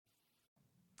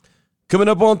Coming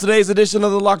up on today's edition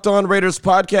of the Locked On Raiders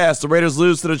podcast, the Raiders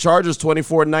lose to the Chargers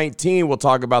 24-19. We'll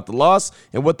talk about the loss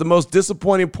and what the most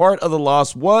disappointing part of the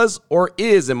loss was or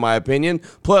is, in my opinion.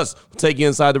 Plus, we'll take you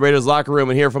inside the Raiders locker room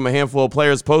and hear from a handful of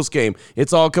players post-game.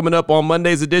 It's all coming up on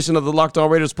Monday's edition of the Locked On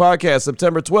Raiders podcast,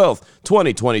 September 12th,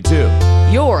 2022.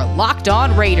 You're Locked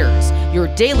On Raiders,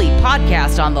 your daily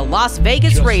podcast on the Las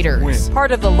Vegas Raiders. Win.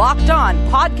 Part of the Locked On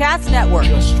Podcast Network.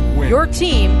 Just win. Your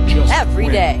team every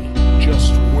day.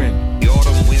 Just win. The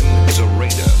autumn wind is a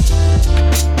raider,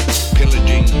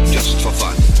 pillaging just for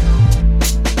fun.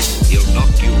 He'll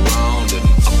knock you round and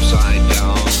upside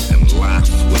down and laugh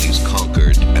when he's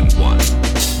conquered and won.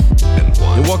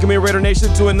 And welcome in, Raider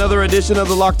Nation, to another edition of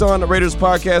the Locked On Raiders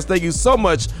podcast. Thank you so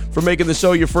much for making the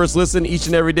show your first listen each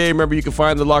and every day. Remember, you can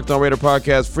find the Locked On Raider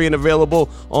podcast free and available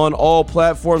on all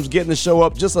platforms. Getting the show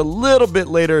up just a little bit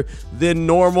later than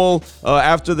normal.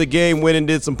 After the game, went and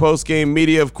did some post-game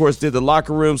media. Of course, did the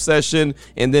locker room session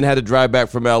and then had to drive back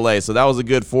from LA. So that was a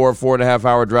good 4.5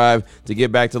 hour drive to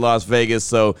get back to Las Vegas.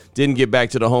 So didn't get back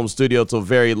to the home studio till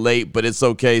very late, but it's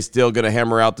okay. Still going to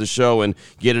hammer out the show and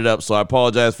get it up. So I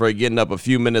apologize for getting up a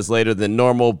few minutes later than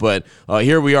normal, but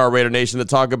here we are, Raider Nation, to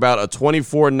talk about a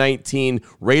 24-19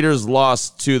 Raiders loss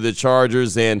to the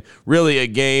Chargers, and really a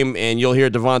game, and you'll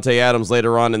hear Davante Adams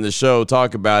later on in the show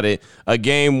talk about it, a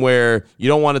game where you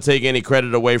don't want to take any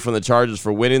credit away from the Chargers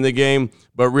for winning the game,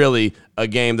 but really a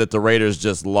game that the Raiders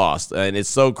just lost. And it's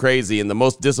so crazy. And the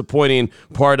most disappointing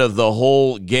part of the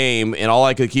whole game, and all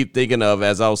I could keep thinking of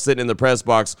as I was sitting in the press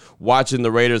box watching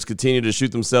the Raiders continue to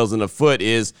shoot themselves in the foot,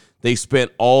 is they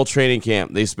spent all training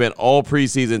camp, they spent all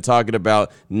preseason talking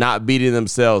about not beating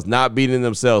themselves,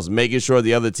 making sure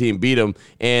the other team beat them.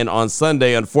 And on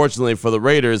Sunday, unfortunately for the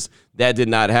Raiders, that did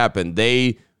not happen.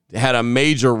 They had a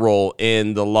major role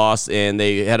in the loss, and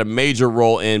they had a major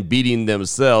role in beating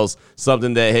themselves,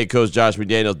 something that head coach Josh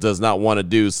McDaniels does not want to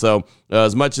do. So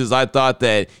as much as I thought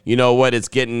that, you know what, it's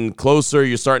getting closer,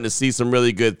 you're starting to see some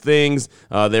really good things,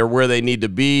 they're where they need to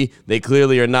be. They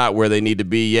clearly are not where they need to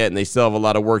be yet, and they still have a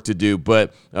lot of work to do.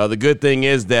 But the good thing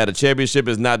is that a championship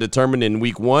is not determined in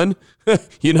week one. So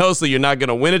you're not going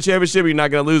to win a championship, you're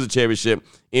not going to lose a championship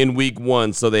in week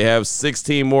one. So they have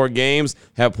 16 more games,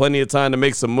 have plenty of time to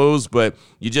make some moves, but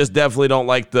you just definitely don't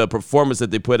like the performance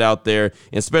that they put out there,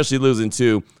 especially losing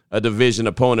to a division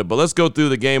opponent. But let's go through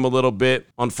the game a little bit.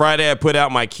 On Friday, I put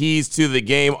out my keys to the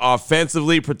game.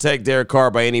 Offensively, protect Derek Carr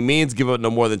by any means. Give up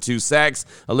no more than 2 sacks.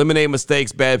 Eliminate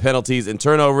mistakes, bad penalties, and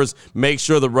turnovers. Make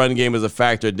sure the run game is a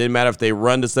factor. It didn't matter if they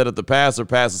run to set up the pass or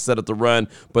pass to set up the run,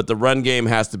 but the run game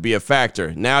has to be a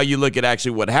factor. Now you look at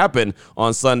actually what happened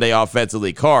on Sunday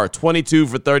offensively. Carr, 22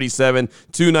 for 37,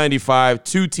 295,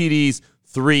 2 TDs,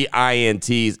 3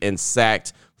 INTs, and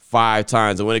sacked 5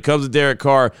 times. And when it comes to Derek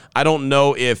Carr, I don't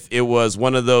know if it was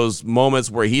one of those moments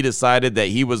where he decided that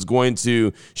he was going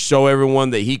to show everyone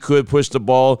that he could push the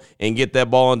ball and get that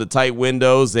ball into tight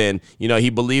windows, and, he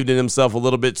believed in himself a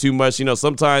little bit too much.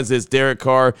 Sometimes it's Derek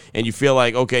Carr and you feel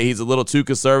like, okay, he's a little too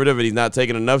conservative and he's not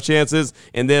taking enough chances.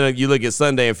 And then you look at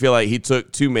Sunday and feel like he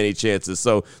took too many chances.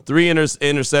 So 3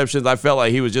 interceptions. I felt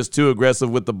like he was just too aggressive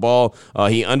with the ball.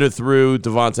 He underthrew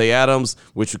Davante Adams,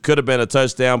 which could have been a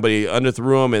touchdown, but he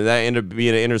underthrew him, and that ended up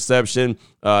being an interception.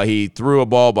 He threw a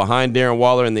ball behind Darren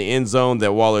Waller in the end zone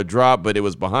that Waller dropped, but it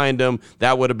was behind him.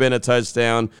 That would have been a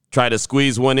touchdown. Tried to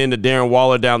squeeze one into Darren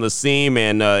Waller down the seam,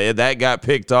 and that got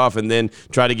picked off, and then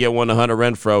tried to get one to Hunter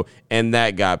Renfrow, and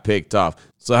that got picked off.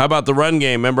 So how about the run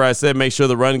game? Remember I said make sure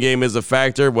the run game is a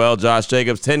factor? Well, Josh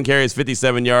Jacobs, 10 carries,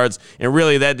 57 yards, and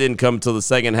really that didn't come till the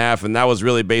second half, and that was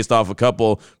really based off a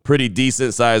couple pretty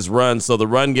decent-sized runs. So the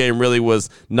run game really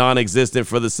was non-existent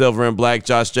for the Silver and Black.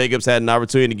 Josh Jacobs had an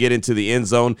opportunity to get into the end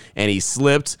zone, and he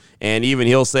slipped, and even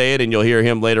he'll say it, and you'll hear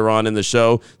him later on in the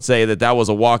show say that was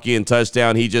a walk-in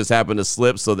touchdown. He just happened to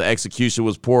slip, so the execution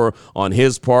was poor on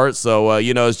his part. So,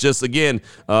 it's just, again,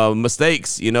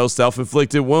 mistakes,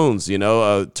 self-inflicted wounds,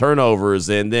 turnovers,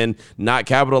 and then not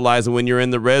capitalizing when you're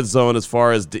in the red zone as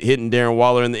far as hitting Darren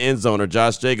Waller in the end zone, or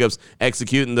Josh Jacobs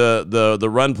executing the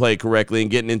run play correctly and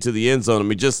getting into the end zone. I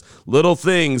mean, just little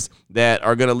things that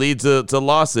are going to lead to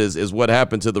losses is what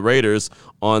happened to the Raiders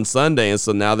on Sunday. And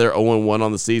so now they're 0-1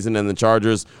 on the season, and the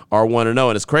Chargers are 1-0.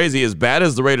 And it's crazy, as bad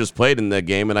as the Raiders played in that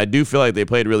game, and I do feel like they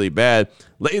played really bad,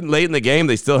 late in the game,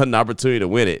 they still had an opportunity to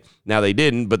win it. Now they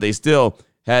didn't, but they still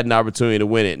had an opportunity to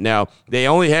win it. Now, they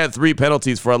only had 3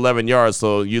 penalties for 11 yards,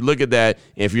 so you look at that,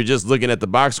 if you're just looking at the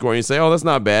box score, and you say, oh, that's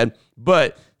not bad.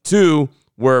 But 2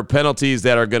 were penalties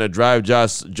that are going to drive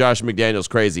Josh McDaniels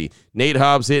crazy. Nate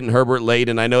Hobbs hitting Herbert late,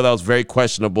 and I know that was very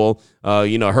questionable.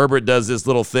 Herbert does this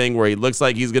little thing where he looks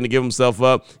like he's going to give himself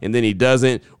up, and then he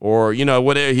doesn't, or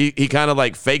whatever. He kind of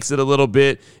like fakes it a little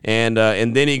bit, and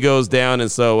then he goes down,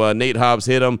 and so Nate Hobbs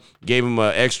hit him, gave him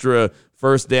an extra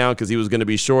first down because he was going to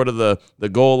be short of the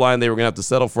goal line. They were going to have to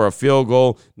settle for a field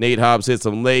goal. Nate Hobbs hits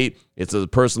him late. It's a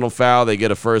personal foul. They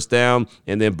get a first down,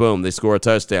 and then boom, they score a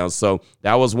touchdown. So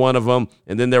that was one of them.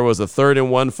 And then there was a 3rd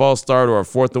and 1 false start or a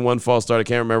 4th and 1 false start. I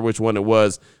can't remember which one it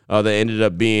was. That ended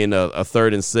up being a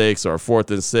 3rd and 6 or a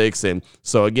 4th and 6. And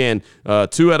so, again,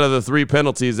 2 out of the 3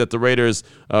 penalties that the Raiders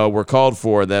were called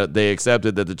for, that they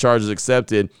accepted, that the Chargers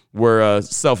accepted, were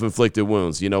self-inflicted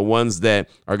wounds, ones that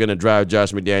are going to drive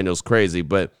Josh McDaniels crazy.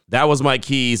 But that was my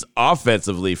keys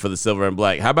offensively for the Silver and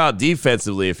Black. How about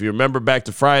defensively? If you remember back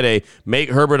to Friday, make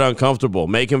Herbert uncomfortable.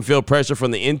 Make him feel pressure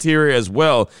from the interior as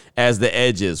well as the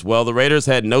edges. Well, the Raiders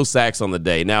had no sacks on the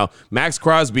day. Now, Max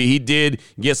Crosby, he did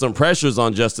get some pressures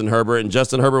on Justin Herbert, and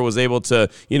Justin Herbert was able to,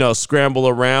 scramble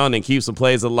around and keep some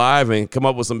plays alive and come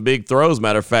up with some big throws.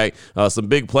 Matter of fact, some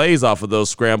big plays off of those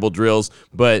scramble drills.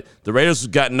 But the Raiders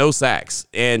got no sacks.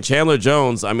 And Chandler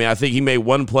Jones, I think he made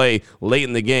one play late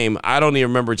in the game. I don't even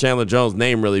remember Chandler Jones'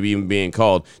 name really even being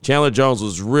called. Chandler Jones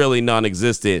was really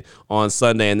non-existent on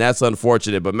Sunday, and that's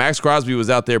unfortunate. But Max Crosby was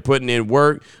out there putting in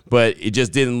work, but it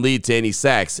just didn't lead to any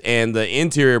sacks. And the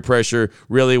interior pressure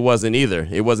really wasn't either.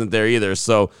 It wasn't there either.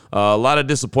 So a lot of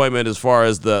disappointment as far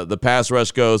as the pass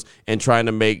rush goes and trying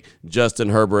to make Justin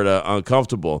Herbert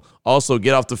uncomfortable. Also,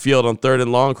 get off the field on 3rd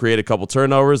and long, create a couple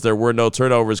turnovers. There were no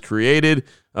turnovers created.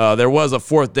 There was a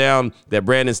 4th down that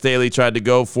Brandon Staley tried to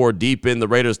go for deep in the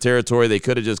Raiders' territory. They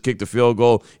could have just kicked a field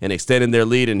goal and extended their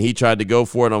lead, and he tried to go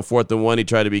for it on 4th and 1. He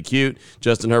tried to be cute.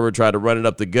 Justin Herbert tried to run it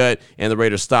up the gut, and the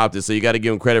Raiders stopped it. So you got to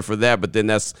give him credit for that. But then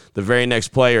that's the very next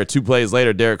play, or 2 plays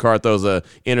later, Derek Carr throws an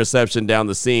interception down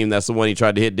the seam. That's the one he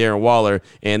tried to hit Darren Waller,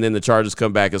 and then the Chargers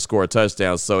come back and score a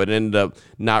touchdown. So it ended up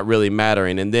not really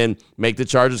mattering. And then make the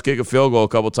Chargers kick a field goal a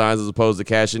couple times as opposed to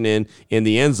cashing in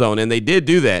the end zone. And they did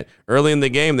do that. Early in the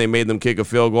game, they made them kick a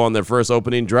field goal on their first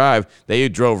opening drive. They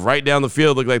drove right down the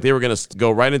field, looked like they were going to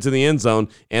go right into the end zone,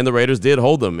 and the Raiders did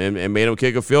hold them and made them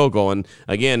kick a field goal. And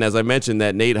again, as I mentioned,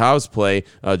 that Nate Hobbs play,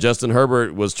 Justin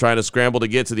Herbert was trying to scramble to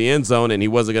get to the end zone, and he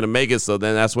wasn't going to make it, so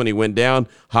then that's when he went down.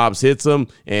 Hobbs hits him,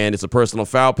 and it's a personal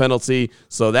foul penalty,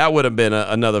 so that would have been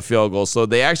another field goal. So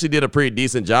they actually did a pretty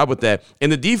decent job with that. And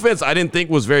the defense, I didn't think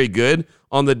was very good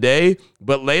on the day,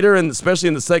 but later, and especially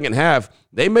in the second half,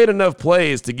 they made enough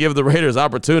plays to give the Raiders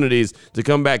opportunities to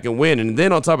come back and win. And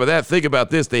then on top of that, think about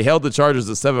this. They held the Chargers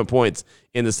to 7 points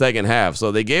in the second half.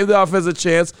 So they gave the offense a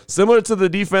chance, similar to the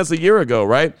defense a year ago,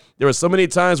 right? There were so many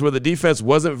times where the defense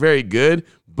wasn't very good,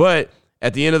 but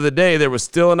at the end of the day, there was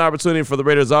still an opportunity for the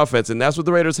Raiders offense, and that's what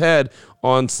the Raiders had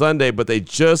on Sunday, but they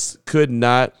just could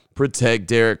not protect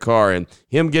Derek Carr. And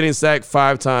him getting sacked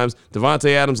 5 times,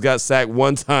 Davante Adams got sacked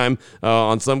 1 time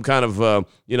on some kind of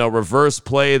reverse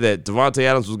play that Davante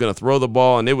Adams was going to throw the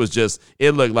ball, and it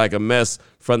looked like a mess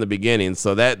from the beginning.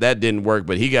 So that didn't work,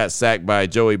 but he got sacked by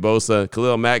Joey Bosa.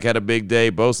 Khalil Mack had a big day.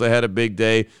 Bosa had a big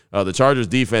day. The Chargers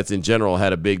defense in general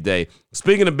had a big day.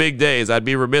 Speaking of big days, I'd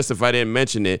be remiss if I didn't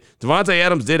mention it. Davante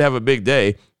Adams did have a big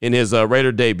day in his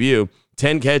Raider debut.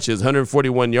 10 catches,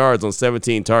 141 yards on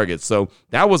 17 targets. So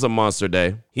that was a monster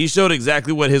day. He showed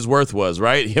exactly what his worth was,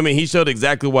 right? He showed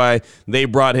exactly why they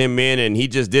brought him in, and he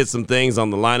just did some things on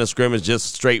the line of scrimmage,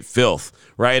 just straight filth,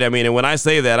 right? And when I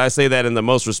say that in the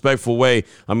most respectful way.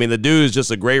 The dude is just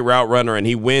a great route runner, and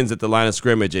he wins at the line of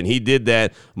scrimmage, and he did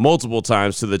that multiple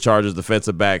times to the Chargers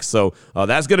defensive backs. So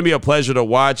that's going to be a pleasure to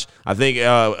watch. I think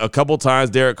a couple times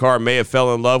Derek Carr may have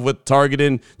fell in love with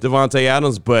targeting Davante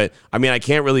Adams, but, I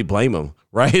can't really blame him.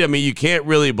 Right? You can't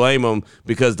really blame him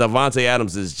because Davante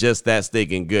Adams is just that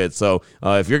stinking good. So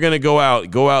if you're going to go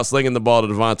out slinging the ball to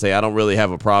Davante, I don't really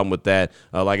have a problem with that.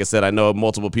 Like I said, I know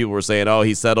multiple people were saying,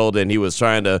 he settled and he was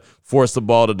trying to force the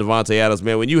ball to Davante Adams.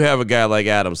 Man, when you have a guy like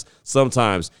Adams,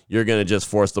 sometimes you're going to just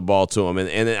force the ball to him.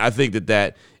 And I think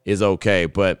that is okay.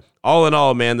 But all in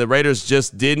all, man, the Raiders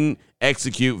just didn't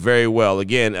execute very well.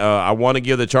 Again, I want to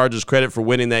give the Chargers credit for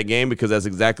winning that game because that's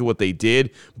exactly what they did.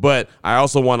 But I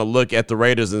also want to look at the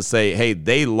Raiders and say, hey,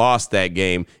 they lost that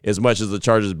game as much as the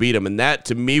Chargers beat them. And that,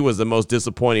 to me, was the most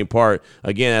disappointing part.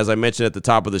 Again, as I mentioned at the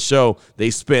top of the show, they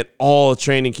spent all of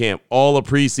training camp, all of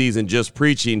preseason just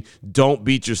preaching, don't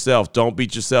beat yourself, don't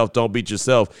beat yourself, don't beat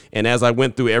yourself. And as I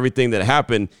went through everything that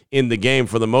happened in the game,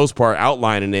 for the most part,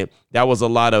 outlining it, that was a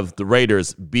lot of the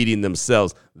Raiders beating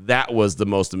themselves. that was the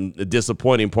most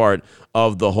disappointing part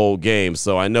of the whole game.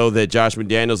 So I know that Josh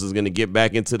McDaniels is going to get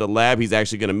back into the lab. He's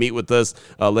actually going to meet with us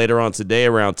later on today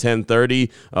around 10:30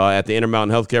 at the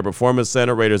Intermountain Healthcare Performance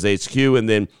Center, Raiders HQ, and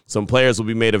then some players will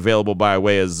be made available by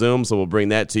way of Zoom, so we'll bring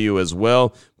that to you as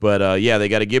well. But, yeah, they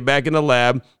got to get back in the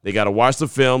lab. They got to watch the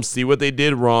film, see what they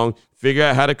did wrong, figure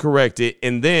out how to correct it,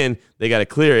 and then they got to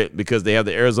clear it because they have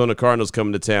the Arizona Cardinals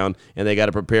coming to town, and they got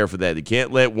to prepare for that. They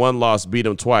can't let one loss beat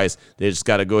them twice. They just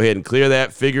got to go ahead and clear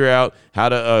that, figure out how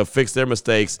to fix their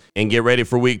mistakes, and get ready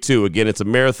for week 2. Again, it's a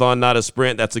marathon, not a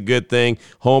sprint. That's a good thing.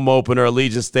 Home opener,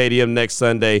 Allegiant Stadium next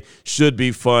Sunday. Should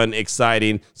be fun,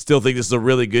 exciting. Still think this is a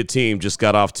really good team. Just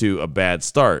got off to a bad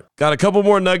start. Got a couple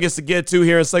more nuggets to get to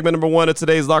here in segment number 1 of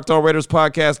today's Locked On Raiders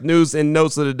podcast. News and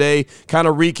notes of the day. Kind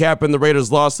of recapping the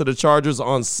Raiders' loss to the Chargers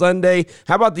on Sunday.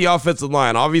 How about the offensive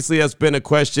line? Obviously, that's been a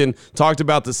question. Talked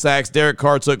about the sacks. Derek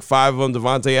Carr took 5 of them.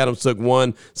 Devontae Adams took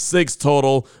 1. 6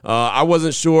 total. I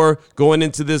wasn't sure going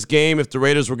into this game if the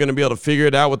Raiders were going to be able to figure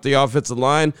it out with the offensive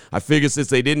line. I figured since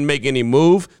they didn't make any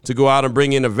move to go out and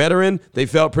bring in a veteran, they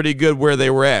felt pretty good where they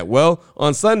were at. Well,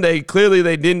 on Sunday, clearly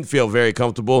they didn't feel very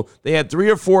comfortable. They had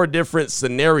 3 or 4 different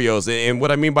scenarios. And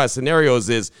what I mean by scenarios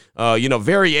is,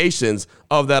 variations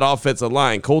of that offensive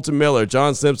line. Colton Miller,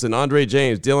 John Simpson, Andre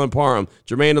James, Dylan Parham,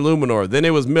 Jermaine Illuminor. Then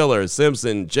it was Miller,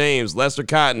 Simpson, James, Lester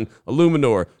Cotton,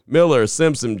 Illuminor, Miller,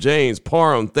 Simpson, James,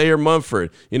 Parham, Thayer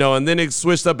Munford, and then it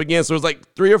switched up again. So it was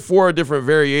like 3 or 4 different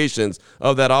variations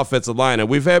of that offensive line. And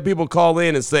we've had people call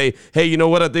in and say, hey, you know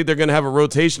what? I think they're going to have a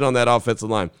rotation on that offensive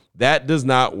line. That does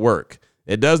not work.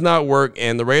 It does not work,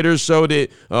 and the Raiders showed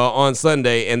it on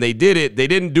Sunday, and they did it. They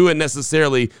didn't do it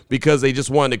necessarily because they just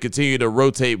wanted to continue to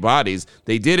rotate bodies.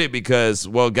 They did it because,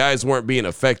 guys weren't being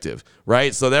effective,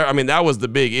 right? So that was the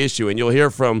big issue, and you'll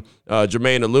hear from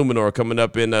Jermaine Illuminor coming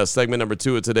up in segment number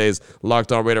 2 of today's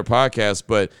Locked On Raider podcast.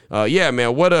 But,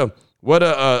 what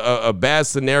a bad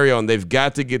scenario, and they've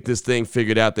got to get this thing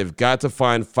figured out. They've got to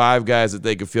find 5 guys that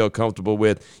they can feel comfortable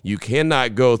with. You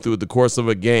cannot go through the course of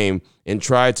a game and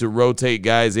try to rotate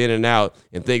guys in and out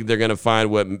and think they're going to find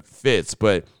what fits.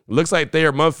 But it looks like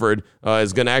Thayer Munford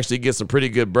is going to actually get some pretty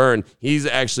good burn. He's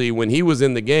actually, when he was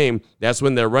in the game, that's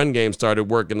when their run game started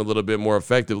working a little bit more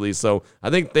effectively. So I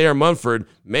think Thayer Munford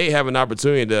may have an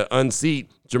opportunity to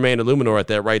unseat Jermaine Illuminor at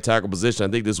that right tackle position.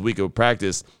 I think this week of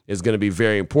practice is going to be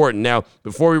very important. Now,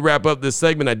 before we wrap up this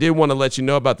segment, I did want to let you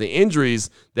know about the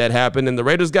injuries that happened, and the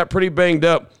Raiders got pretty banged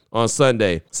up on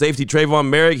Sunday. Safety Trayvon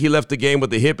Merrick, he left the game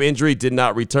with a hip injury, did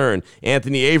not return.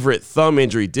 Anthony Averett, thumb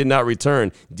injury, did not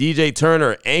return. DJ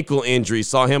Turner, ankle injury,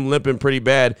 saw him limping pretty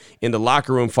bad in the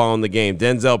locker room following the game.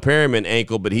 Denzel Perryman,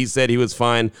 ankle, but he said he was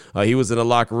fine. He was in the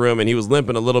locker room, and he was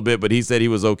limping a little bit, but he said he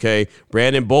was okay.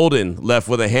 Brandon Bolden left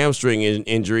with a hamstring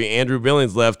injury. Andrew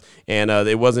Billings left, and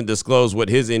it wasn't disclosed what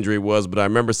his injury was, but I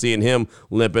remember seeing him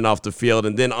limping off the field.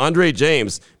 And then Andre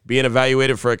James being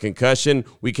evaluated for a concussion.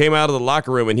 We came out of the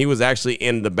locker room, and he was actually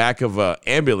in the back of an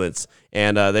ambulance,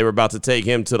 and they were about to take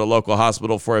him to the local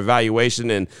hospital for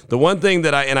evaluation. And the one thing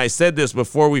that I said this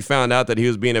before we found out that he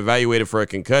was being evaluated for a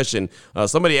concussion,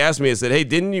 somebody asked me and said, hey,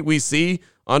 didn't we see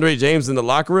Andre James in the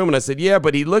locker room? And I said, yeah,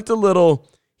 but he looked a little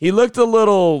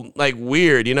like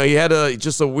weird. He had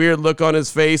just a weird look on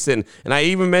his face. And I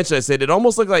even mentioned, I said, it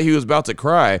almost looked like he was about to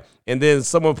cry. And then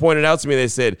someone pointed out to me, they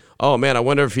said, oh man, I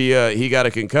wonder if he got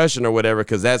a concussion or whatever,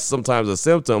 because that's sometimes a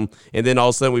symptom. And then all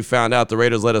of a sudden we found out, the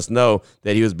Raiders let us know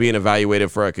that he was being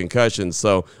evaluated for a concussion.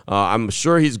 So I'm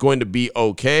sure he's going to be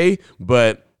okay,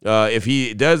 but if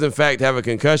he does, in fact, have a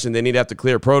concussion, then he'd have to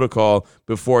clear protocol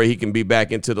before he can be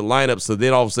back into the lineup. So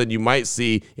then all of a sudden you might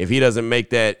see, if he doesn't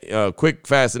make that quick,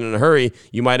 fast, and in a hurry,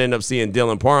 you might end up seeing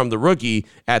Dylan Parham, the rookie,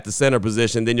 at the center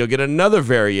position. Then you'll get another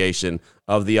variation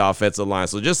of the offensive line.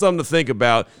 So just something to think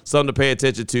about, something to pay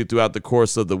attention to throughout the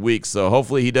course of the week. So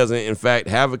hopefully he doesn't, in fact,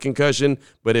 have a concussion.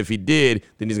 But if he did,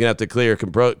 then he's going to have to clear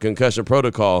concussion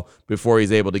protocol before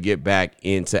he's able to get back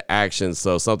into action.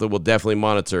 So something we'll definitely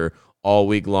monitor all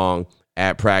week long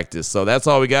at practice. So that's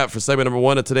all we got for segment number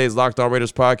 1 of today's Locked On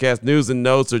Raiders podcast. News and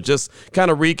notes, or just kind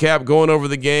of recap, going over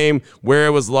the game, where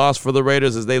it was lost for the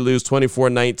Raiders as they lose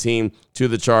 24-19 to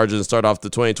the Chargers and start off the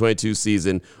 2022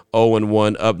 season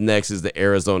 0-1. Up next is the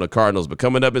Arizona Cardinals. But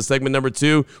coming up in segment number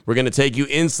 2, we're going to take you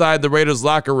inside the Raiders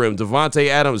locker room. Devontae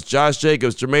Adams, Josh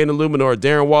Jacobs, Jermaine Illuminor,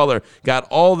 Darren Waller, got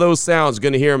all those sounds.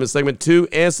 Going to hear them in segment 2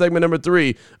 and segment number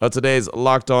 3 of today's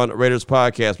Locked On Raiders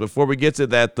podcast. Before we get to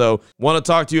that, though, want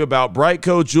to talk to you about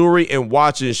Brightco Jewelry and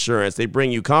Watch Insurance. They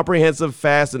bring you comprehensive,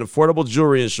 fast, and affordable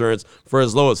jewelry insurance for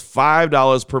as low as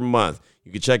 $5 per month.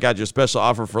 You can check out your special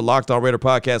offer for Locked On Raider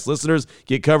podcast listeners.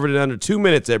 Get covered in under 2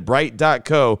 minutes at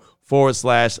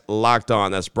bright.co/Locked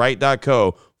On. That's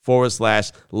bright.co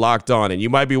locked on. And you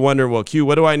might be wondering, well, Q,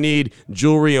 what do I need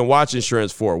jewelry and watch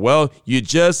insurance for? Well, you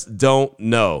just don't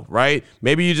know, right?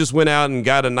 Maybe you just went out and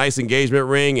got a nice engagement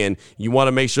ring and you want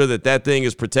to make sure that that thing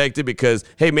is protected because,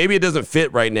 hey, maybe it doesn't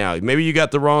fit right now. Maybe you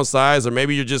got the wrong size, or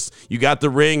maybe you got the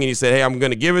ring and you said, hey, I'm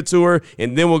going to give it to her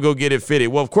and then we'll go get it fitted.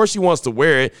 Well, of course she wants to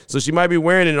wear it. So she might be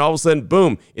wearing it and all of a sudden,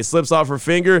 boom, it slips off her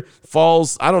finger,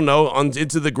 falls, I don't know,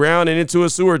 into the ground and into a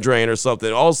sewer drain or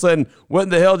something. All of a sudden, what in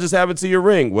the hell just happened to your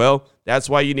ring? Well, that's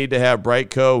why you need to have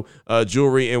Brightco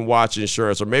jewelry and watch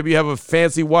insurance. Or maybe you have a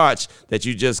fancy watch that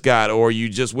you just got or you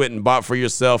just went and bought for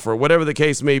yourself or whatever the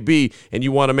case may be, and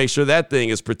you want to make sure that thing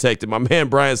is protected. My man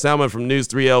Brian Salmon from News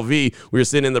 3 LV, we were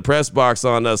sitting in the press box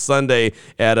on Sunday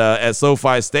at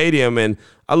SoFi Stadium, and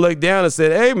I looked down and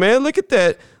said, hey, man, look at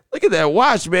that. Look at that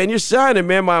watch, man. You're shining,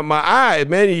 man. My eye,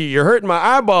 man, you're hurting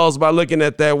my eyeballs by looking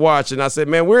at that watch. And I said,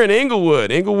 man, we're in Inglewood.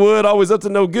 Inglewood always up to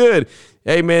no good.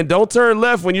 Hey, man, don't turn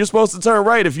left when you're supposed to turn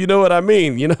right, if you know what I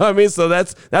mean. You know what I mean? So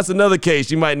that's another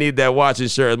case. You might need that watch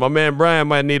insurance. My man Brian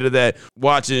might need that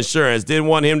watch insurance. Didn't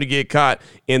want him to get caught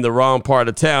in the wrong part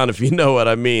of town, if you know what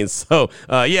I mean. So,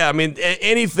 yeah, I mean,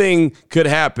 anything could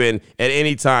happen at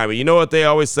any time. And you know what they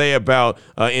always say about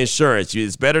insurance?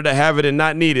 It's better to have it and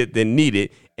not need it than need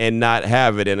it and not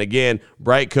have it. And again,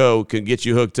 Brightco can get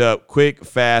you hooked up quick,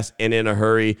 fast, and in a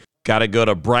hurry. Got to go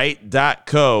to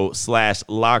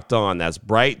bright.co/locked on. That's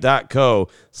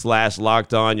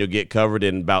bright.co/locked on. You'll get covered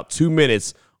in about 2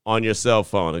 minutes on your cell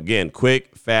phone. Again,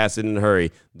 quick, fast, and in a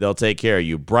hurry. They'll take care of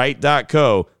you.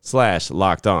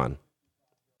 bright.co/locked on.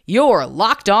 Your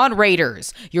Locked On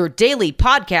Raiders, your daily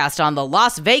podcast on the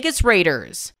Las Vegas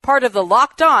Raiders. Part of the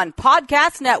Locked On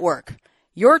Podcast Network.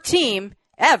 Your team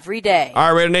every day. All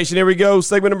right, Raider Nation, here we go.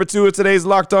 Segment number 2 of today's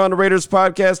Locked On Raiders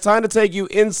podcast. Time to take you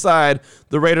inside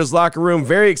the Raiders locker room.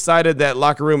 Very excited that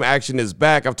locker room action is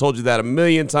back. I've told you that a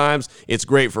million times. It's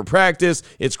great for practice.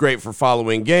 It's great for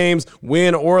following games,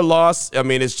 win or loss. I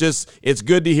mean, it's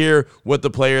good to hear what the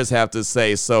players have to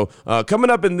say. So coming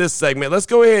up in this segment, let's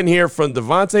go ahead and hear from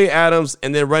Davante Adams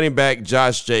and then running back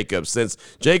Josh Jacobs. Since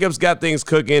Jacobs got things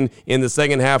cooking in the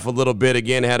second half a little bit,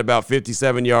 again, had about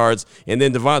 57 yards. And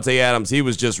then Davante Adams, he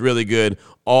was just really good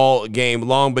all game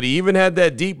long, but he even had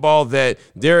that deep ball that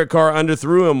Derek Carr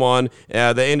underthrew him on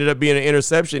that ended up being an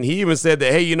interception. He even said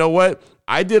that, hey, you know what?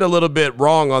 I did a little bit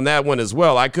wrong on that one as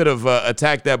well. I could have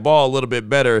attacked that ball a little bit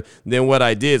better than what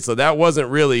I did. So that wasn't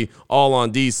really all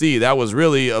on DC. That was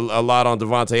really a lot on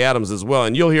Davante Adams as well.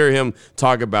 And you'll hear him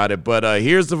talk about it. But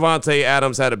here's Davante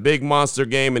Adams. Had a big monster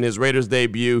game in his Raiders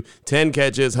debut. 10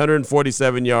 catches,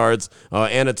 147 yards,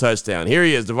 and a touchdown. Here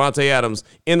he is, Davante Adams,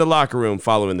 in the locker room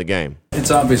following the game.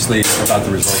 It's obviously about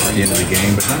the result at the end of the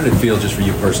game, but how did it feel just for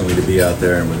you personally to be out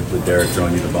there and with Derek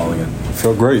throwing you the ball again?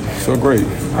 Felt great.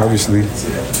 Obviously,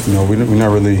 you know, we're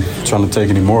not really trying to take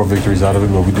any moral victories out of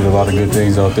it, but we did a lot of good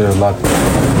things out there, a lot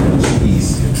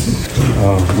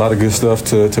of good stuff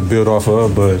to build off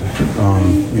of, but,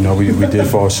 you know, we did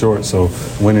fall short. So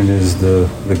winning is the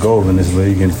goal in this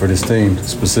league and for this team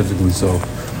specifically. So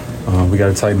we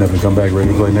got to tighten up and come back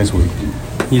ready to play next week.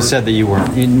 You said that you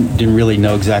didn't really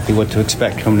know exactly what to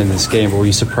expect coming in this game, but were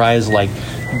you surprised, like,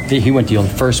 he went to you on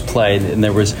the first play, and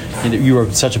you were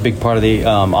such a big part of the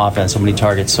offense, so many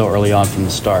targets so early on from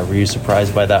the start. Were you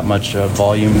surprised by that much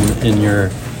volume in your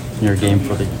game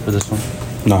for this one?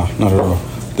 No, not at all.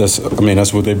 That's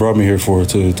what they brought me here for,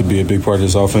 to be a big part of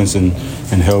this offense and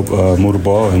help move the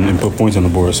ball and put points on the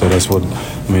board. So that's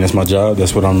my job.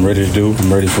 That's what I'm ready to do.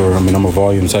 I'm a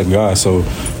volume type guy, so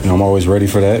you know I'm always ready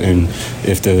for that. And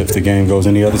if the game goes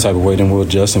any other type of way, then we'll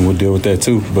adjust and we'll deal with that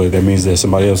too. But that means that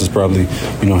somebody else is probably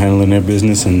handling their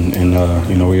business and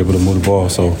we're able to move the ball.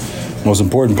 So most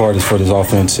important part is for this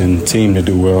offense and team to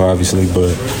do well, obviously.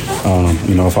 But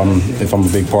if I'm a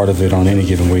big part of it on any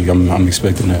given week, I'm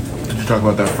expecting that. You talk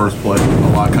about that first play, a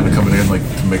lot kind of coming in, like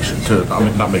to make sure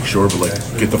not make sure, but like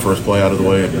get the first play out of the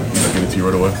way and get it to you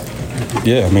right away.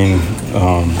 Yeah,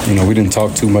 we didn't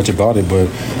talk too much about it, but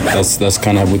that's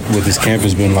kind of what this camp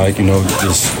has been like.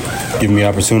 Just giving me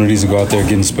opportunities to go out there,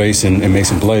 get in space, and make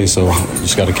some plays. So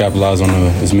just got to capitalize on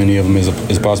as many of them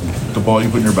as possible. The ball you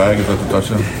put in your bag, is that the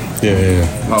touchdown? Yeah.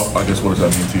 I guess what does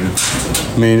that mean to you?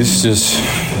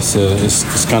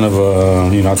 It's kind of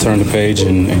I turned the page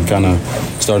and kind of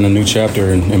starting a new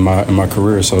chapter in my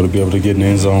career. So to be able to get in the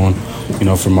end zone,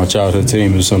 from my childhood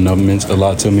team is something that meant a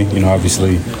lot to me.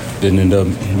 Obviously didn't end up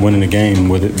winning the game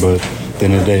with it, but the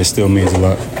end of the day, it still means a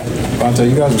lot. Vontae,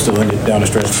 you guys were still in it down the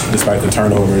stretch despite the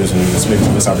turnovers and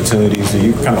maybe missed opportunities. Do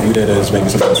you kind of view that as maybe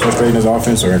something that's frustrating as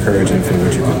offense or encouraging for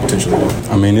what you could potentially do?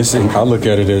 I mean, I look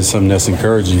at it as something that's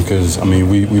encouraging because, I mean,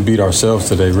 we beat ourselves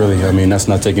today, really. I mean, that's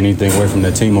not taking anything away from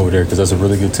that team over there because that's a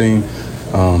really good team.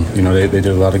 You know, they did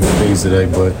a lot of good things today,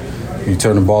 but you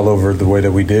turn the ball over the way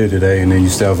that we did today and then you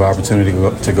still have an opportunity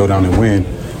to go down and win.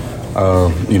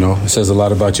 You know, it says a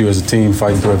lot about you as a team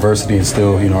fighting through adversity, and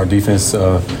still, you know, our defense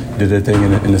did their thing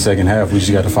in the second half. We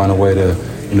just got to find a way to,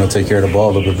 you know, take care of the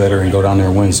ball a little bit better and go down there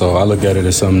and win. So I look at it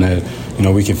as something that, you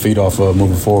know, we can feed off of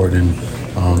moving forward and,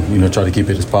 you know, try to keep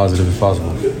it as positive as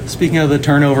possible. Speaking of the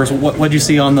turnovers, what did you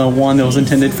see on the one that was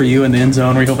intended for you in the end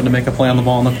zone? Were you hoping to make a play on the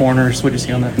ball in the corners? What did you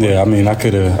see on that? Yeah, I mean, I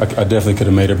definitely could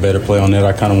have made a better play on that.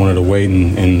 I kind of wanted to wait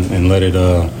and let it,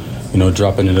 you know,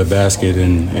 drop into the basket.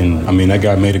 And I mean, that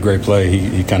guy made a great play.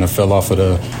 He kind of fell off of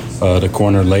the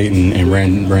corner late and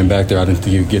ran back there. I didn't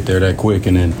think he would get there that quick.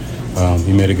 And then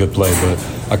he made a good play. But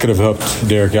I could have helped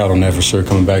Derek out on that for sure,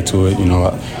 coming back to it. You know,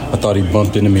 I thought he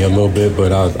bumped into me a little bit,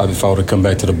 but if I would have come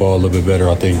back to the ball a little bit better,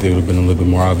 I think it would have been a little bit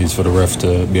more obvious for the ref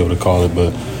to be able to call it.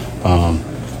 But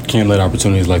can't let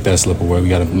opportunities like that slip away. We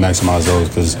got to maximize those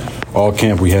because all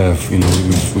camp we have, you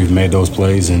know, we've made those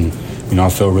plays and, you know, I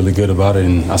felt really good about it,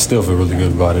 and I still feel really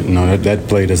good about it. You know, that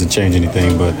play doesn't change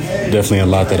anything, but definitely a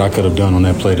lot that I could have done on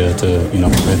that play to you know,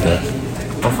 prevent that.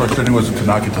 How frustrating was it to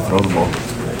not get to throw the ball?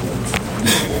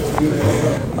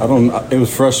 It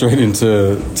was frustrating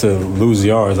to lose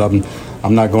yards.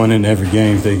 I'm not going into every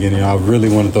game thinking, you know, I really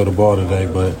want to throw the ball today,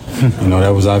 but, you know, that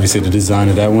was obviously the design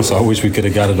of that one, so I wish we could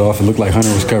have got it off. It looked like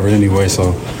Hunter was covered anyway,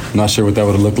 so I'm not sure what that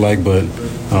would have looked like, but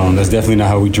that's definitely not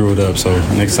how we drew it up, so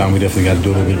next time we definitely got to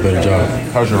do a little bit better job.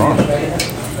 How's your arm?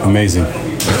 Amazing.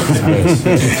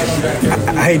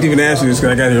 I hate to even ask you this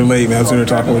because I got here late, man. I was going to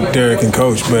talk with Derek and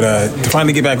Coach, but to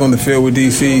finally get back on the field with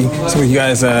DC, some of you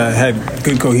guys had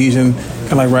good cohesion,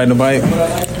 kind of like riding a bike.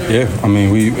 Yeah, I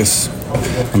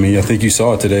mean, I think you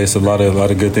saw it today. It's a lot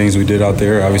of good things we did out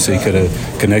there. Obviously, could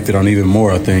have connected on even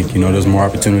more, I think. You know, there's more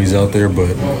opportunities out there, but,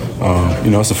 you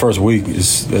know, it's the first week.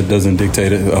 It doesn't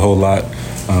dictate a whole lot.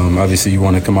 Obviously, you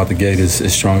want to come out the gate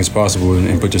as strong as possible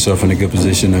and put yourself in a good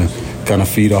position to kind of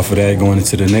feed off of that going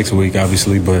into the next week,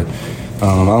 obviously. But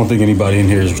I don't think anybody in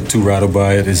here is too rattled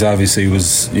by it. It's obviously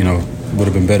you know, would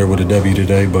have been better with a W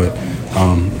today, but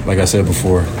like I said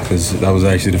before, because that was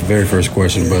actually the very first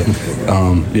question. But,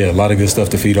 yeah, a lot of good stuff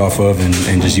to feed off of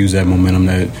and just use that momentum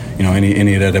that, you know,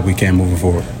 any of that we can moving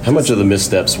forward. How much of the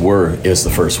missteps is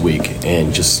the first week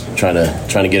and just trying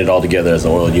to get it all together as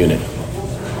an oiled unit?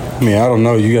 I mean, I don't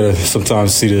know. You got to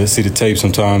sometimes see the tape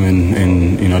sometime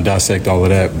and, you know, dissect all of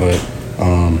that. But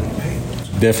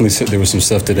definitely there was some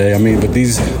stuff today. I mean, but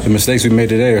the mistakes we made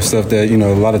today are stuff that, you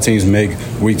know, a lot of teams make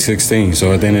week 16.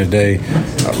 So at the end of the day,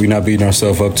 we're not beating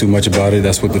ourselves up too much about it.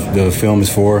 That's what the film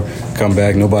is for. Come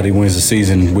back. Nobody wins the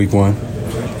season week 1.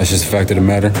 That's just a fact of the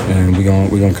matter. And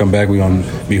we're gonna come back. We're going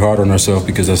to be hard on ourselves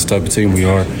because that's the type of team we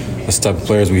are. That's the type of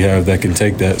players we have that can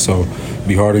take that. So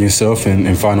be hard on yourself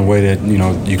and find a way that, you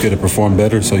know, you could have performed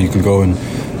better so you can go and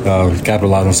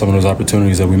capitalize on some of those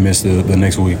opportunities that we missed the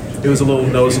next week. It was a little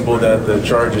noticeable that the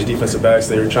Chargers defensive backs,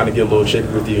 they were trying to get a little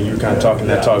chippy with you, and you were kind of talking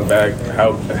that talk back.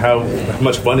 How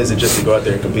much fun is it just to go out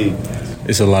there and compete?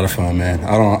 It's a lot of fun, man.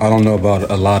 I don't know about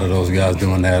a lot of those guys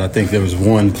doing that. I think there was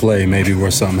one play maybe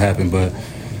where something happened, but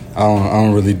I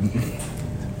don't really.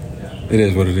 It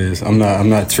is what it is. I'm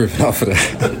not tripping off of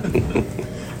that.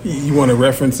 You want to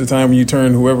reference the time when you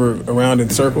turned whoever around in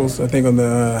circles? I think on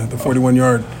the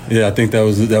 41-yard. Yeah, I think that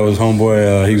was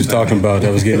homeboy. He was talking about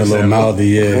that was getting a little mouthy.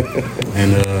 Yeah,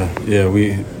 and yeah,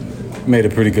 we made a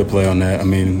pretty good play on that. I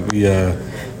mean, we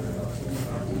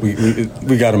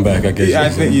got him back. I guess. Yeah, I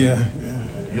think yeah.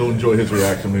 You'll enjoy his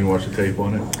reaction when you watch the tape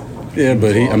on it. Yeah,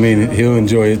 but he'll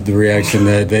enjoy the reaction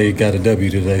that they got a W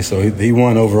today. So he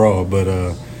won overall,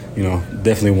 but. You know,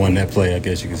 definitely won that play, I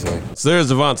guess you could say. So there's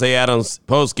Davante Adams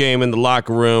post-game in the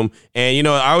locker room. And, you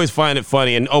know, I always find it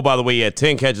funny. And, oh, by the way, he had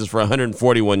 10 catches for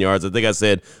 141 yards. I think I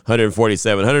said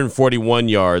 147, 141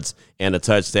 yards and a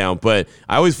touchdown. But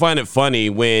I always find it funny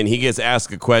when he gets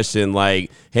asked a question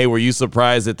like, hey, were you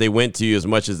surprised that they went to you as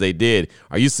much as they did?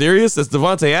 Are you serious? That's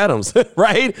Davante Adams,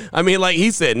 right? I mean, like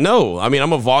he said, no. I mean,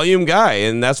 I'm a volume guy,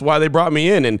 and that's why they brought me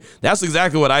in. And that's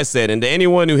exactly what I said. And to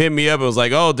anyone who hit me up and was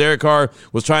like, oh, Derek Carr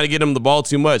was trying to get him the ball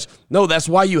too much. No, that's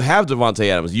why you have Davante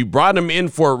Adams. You brought him in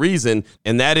for a reason,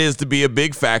 and that is to be a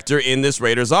big factor in this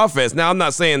Raiders offense. Now, I'm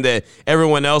not saying that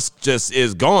everyone else just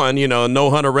is gone. You know,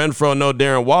 no Hunter Renfrow, no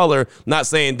Darren Waller. I'm not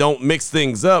saying don't mix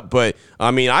things up, but,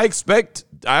 I mean, I expect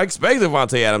I expect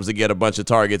Davante Adams to get a bunch of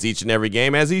targets each and every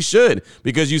game, as he should,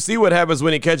 because you see what happens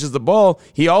when he catches the ball.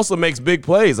 He also makes big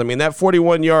plays. I mean, that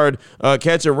 41-yard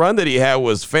catch and run that he had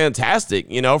was fantastic,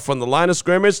 from the line of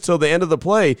scrimmage till the end of the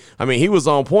play. I mean, he was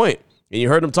on point. And you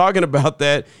heard him talking about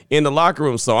that in the locker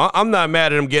room. So I'm not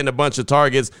mad at him getting a bunch of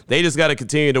targets. They just got to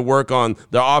continue to work on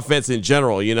their offense in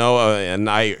general, and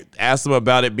I asked him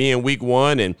about it being week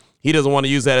 1, and he doesn't want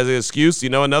to use that as an excuse.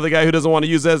 Another guy who doesn't want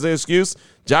to use that as an excuse,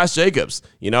 Josh Jacobs.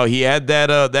 He had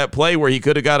that play where he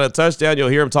could have got a touchdown. You'll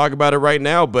hear him talk about it right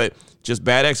now, but just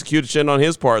bad execution on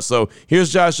his part. So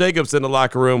here's Josh Jacobs in the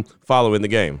locker room following the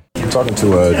game. Talking to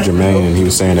Jermaine, and he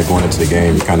was saying that going into the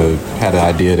game, you kind of had an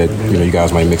idea that you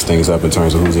guys might mix things up in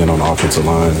terms of who's in on the offensive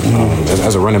line.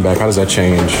 As a running back, how does that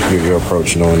change your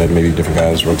approach, knowing that maybe different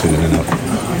guys rotating in and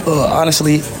out?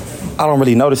 Honestly, I don't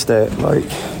really notice that.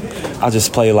 I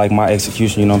just play my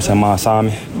execution, my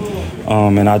assignment.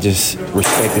 And I just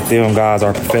respect that them guys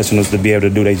are professionals to be able to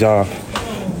do their job.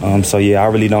 I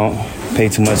really don't pay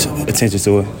too much attention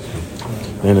to it.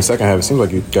 In the second half, it seems like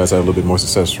you guys had a little bit more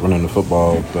success running the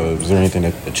football. Is there anything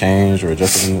that changed or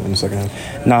adjusted in the second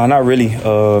half? No, not really.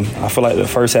 I feel like the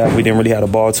first half we didn't really have the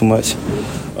ball too much.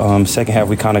 Second half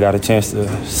we kind of got a chance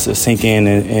to sink in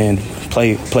and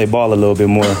play ball a little bit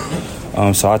more.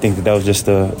 So I think that was just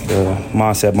the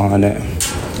mindset behind that.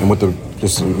 And with the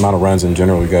amount of runs in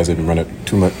general, you guys didn't run it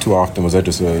too often. Was that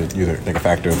just either a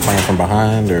factor of playing from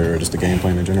behind or just the game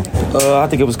plan in general? I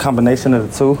think it was a combination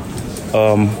of the two.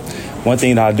 One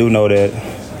thing that I do know that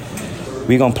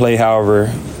we're going to play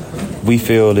however we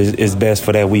feel is best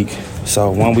for that week.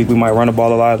 So 1 week we might run the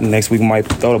ball a lot, the next week we might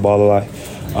throw the ball a lot.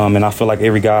 And I feel like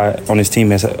every guy on this team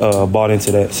has bought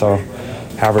into that. So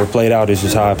however it played out is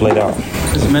just how it played out.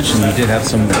 As you mentioned, you did have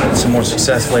some more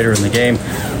success later in the game.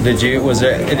 Was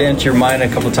it into your mind a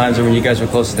couple of times when you guys were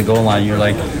close to the goal line, you were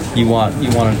like, you wanted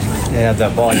to have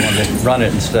that ball, you wanted to run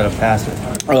it instead of pass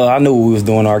it? I knew we was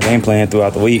doing our game plan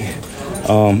throughout the week.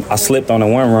 I slipped on the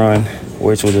one run,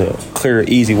 which was a clear,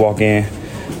 easy walk-in.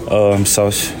 So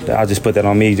I just put that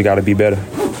on me. You got to be better.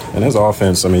 And as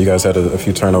offense, you guys had a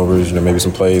few turnovers, maybe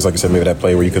some plays, like you said, maybe that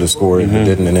play where you could have scored but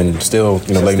didn't, and then still,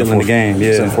 late in the game,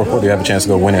 in the fourth quarter, you have a chance to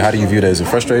go win it. How do you view that? Is it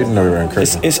frustrating or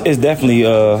encouraging? It's definitely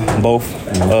both.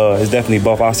 It's definitely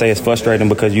both. I'll say it's frustrating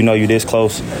because you're this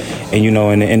close, and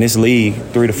in this league,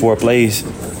 3 to 4 plays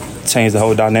change the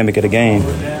whole dynamic of the game.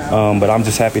 But I'm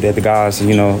just happy that the guys,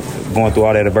 going through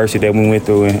all that adversity that we went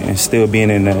through and still being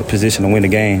in a position to win the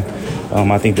game.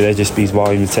 I think that just speaks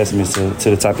volumes and testaments to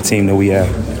the type of team that we have.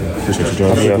 Appreciate you,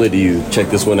 John. How quickly do you check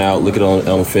this one out, look it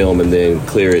on film, and then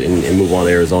clear it and move on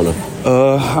to Arizona?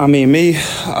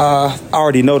 I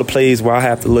already know the plays where I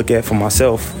have to look at for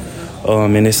myself.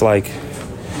 And it's like,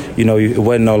 it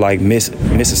wasn't no miss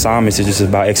assignments. It's just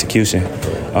about execution.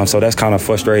 So that's kind of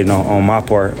frustrating on my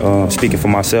part, speaking for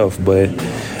myself. But,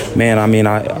 man,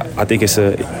 I think it's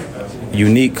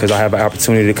unique because I have an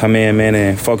opportunity to come in, man,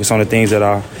 and focus on the things that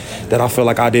I feel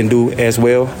like I didn't do as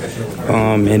well,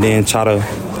 and then try to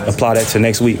apply that to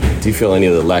next week. Do you feel any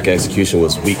of the lack of execution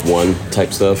was week 1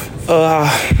 type stuff?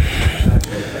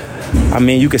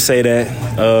 You could say that,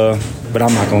 but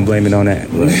I'm not going to blame it on that.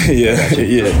 Yeah.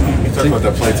 You talked about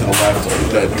that play to the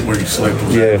left where you slipped.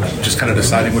 Was that just kind of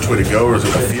deciding which way to go, or is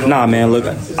it a feel? Nah, man, look,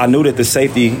 I knew that the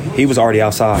safety, he was already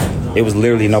outside. It was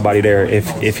literally nobody there.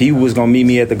 If he was going to meet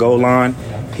me at the goal line,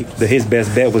 his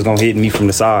best bet was going to hit me from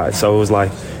the side. So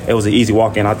it was an easy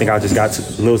walk-in. I think I just got a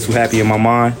little too happy in my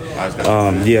mind.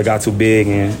 Got too big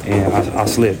and I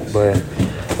slipped. But,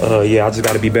 I just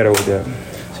got to be better with that.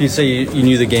 So you say you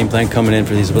knew the game plan coming in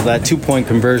for these, but that 2-point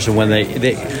conversion when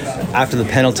they after the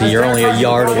penalty, you're only a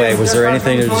yard away. Was there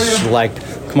anything that was just like,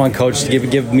 come on, coach,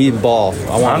 give me the ball?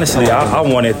 Honestly, I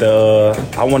wanted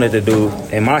to do,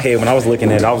 in my head when I was looking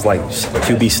at it, I was like,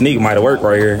 QB sneak might have worked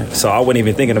right here. So I wasn't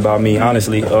even thinking about me,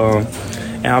 honestly.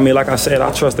 And like I said,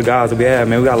 I trust the guys that we have,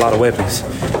 man. We got a lot of weapons. You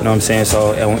know what I'm saying?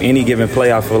 So on any given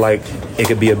play, I feel like it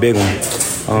could be a big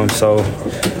one. So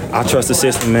I trust the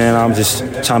system, man. I'm just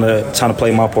trying to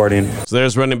play my part in it. So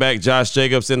there's running back Josh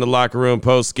Jacobs in the locker room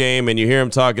post-game, and you hear him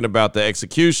talking about the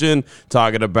execution,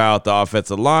 talking about the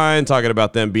offensive line, talking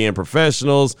about them being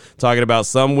professionals, talking about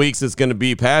some weeks it's going to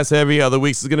be pass-heavy, other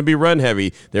weeks it's going to be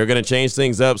run-heavy. They're going to change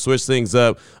things up, switch things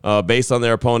up based on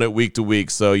their opponent week to week.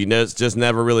 So you just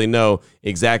never really know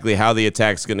exactly how the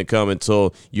attack's going to come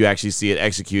until you actually see it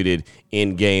executed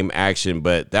in game action.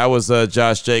 But that was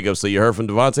Josh Jacobs. So you heard from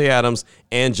Davante Adams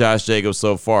and Josh Jacobs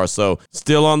so far. So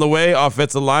still on the way,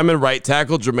 offensive lineman, right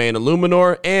tackle Jermaine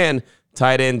Illuminor, and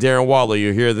tight end Darren Waller.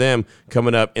 You'll hear them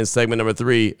coming up in segment number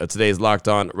 3 of today's Locked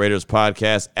On Raiders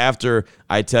podcast after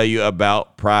I tell you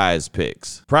about Prize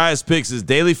Picks. Prize Picks is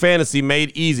daily fantasy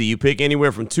made easy. You pick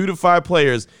anywhere from 2 to 5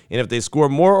 players, and if they score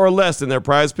more or less than their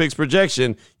Prize Picks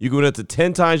projection, you can win up to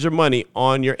 10 times your money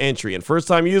on your entry. And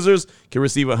first-time users can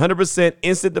receive a 100%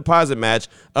 instant deposit match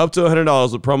up to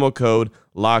 $100 with promo code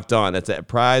Locked On. That's at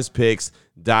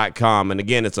prizepicks.com. And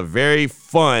again, it's a very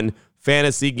fun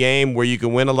fantasy game where you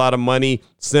can win a lot of money.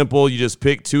 Simple. You just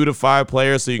pick 2 to 5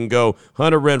 players, so you can go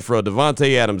Hunter Renfrow,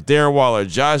 Devontae Adams, Darren Waller,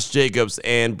 Josh Jacobs,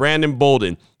 and Brandon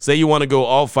Bolden. Say you want to go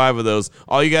all 5 of those.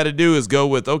 All you got to do is go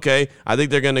with, okay, I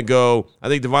think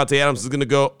Devontae Adams is going to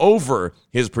go over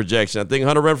his projection. I think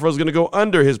Hunter Renfrow is going to go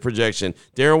under his projection.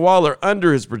 Darren Waller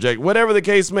under his projection. Whatever the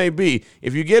case may be,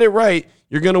 if you get it right,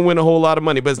 you're going to win a whole lot of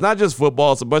money. But it's not just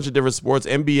football. It's a bunch of different sports,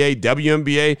 NBA,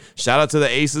 WNBA. Shout out to the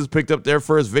Aces, picked up their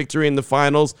first victory in the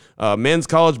finals. Men's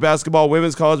college basketball,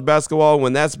 women's college basketball,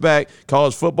 when that's back.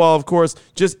 College football, of course.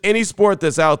 Just any sport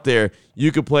that's out there,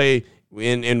 you could play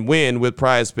and win with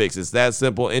Prize Picks. It's that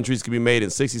simple. Entries can be made in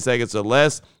 60 seconds or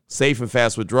less. Safe and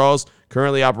fast withdrawals.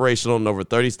 Currently operational in over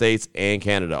 30 states and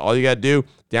Canada. All you got to do,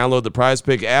 download the Prize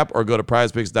Pick app or go to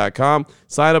prizepicks.com.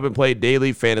 Sign up and play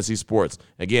daily fantasy sports.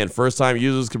 Again, first-time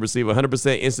users can receive a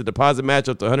 100% instant deposit match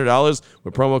up to $100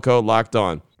 with promo code Locked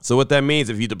On. So what that means,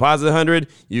 if you deposit $100,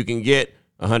 you can get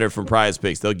 $100 from Prize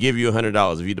Picks. They'll give you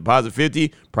 $100. If you deposit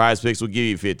 $50, Prize Picks will give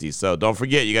you $50. So don't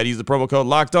forget, you got to use the promo code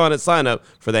Locked On at sign up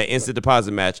for that instant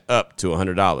deposit match up to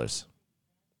 $100.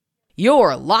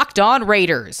 Your Locked On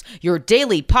Raiders, your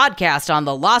daily podcast on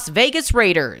the Las Vegas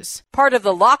Raiders. Part of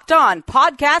the Locked On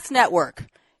Podcast Network,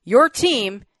 your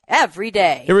team every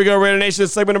day. Here we go, Raider Nation.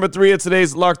 Segment number 3 of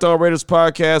today's Locked On Raiders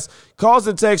podcast. Calls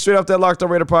and text straight off that Locked On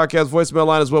Raider podcast voicemail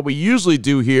line is what we usually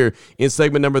do here in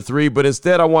segment number 3, but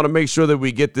instead I want to make sure that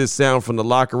we get this sound from the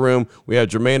locker room. We have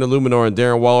Jermaine Illuminor and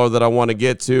Darren Waller that I want to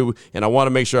get to, and I want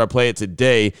to make sure I play it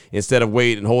today instead of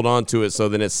wait and hold on to it so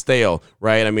then it's stale,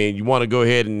 right? I mean, you want to go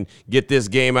ahead and get this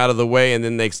game out of the way, and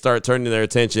then they start turning their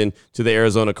attention to the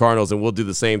Arizona Cardinals, and we'll do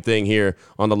the same thing here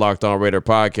on the Locked On Raider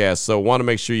podcast. So want to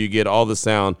make sure you get all the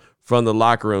sound from the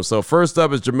locker room. So first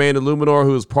up is Jermaine Illuminor,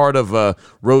 who is part of a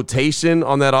rotation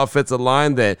on that offensive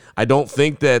line that I don't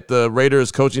think that the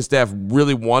Raiders coaching staff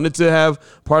really wanted to have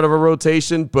part of a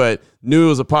rotation, but knew it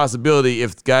was a possibility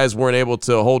if guys weren't able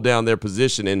to hold down their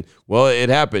position. And, well, it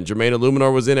happened. Jermaine Illuminor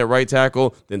was in at right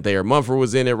tackle. Then Thayer Munford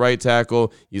was in at right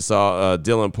tackle. You saw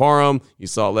Dylan Parham. You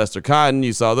saw Lester Cotton.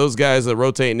 You saw those guys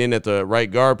rotating in at the right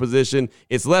guard position.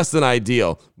 It's less than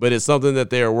ideal, but it's something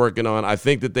that they are working on. I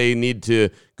think that they need to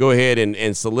go ahead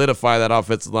and solidify that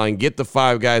offensive line, get the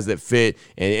 5 guys that fit,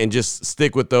 and just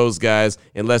stick with those guys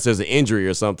unless there's an injury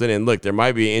or something. And, look, there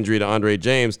might be an injury to Andre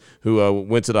James, who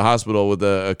went to the hospital with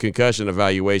a concussion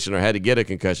evaluation or had to get a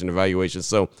concussion evaluation.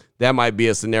 So that might be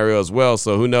a scenario as well.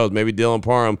 So who knows? Maybe Dylan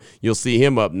Parham, you'll see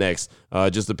him up next.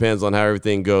 Just depends on how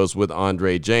everything goes with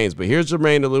Andre James. But here's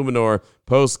Jermaine Illuminor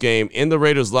post-game in the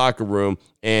Raiders locker room,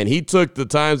 and he took the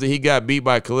times that he got beat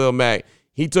by Khalil Mack,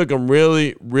 he took them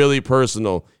really, really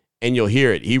personal, and you'll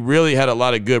hear it. He really had a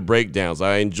lot of good breakdowns.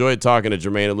 I enjoyed talking to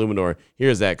Jermaine Illuminor.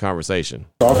 Here's that conversation.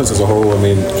 The offense as a whole, I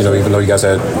mean, even though you guys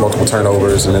had multiple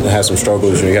turnovers and then had some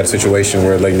struggles, you had a situation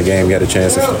where late in the game you had a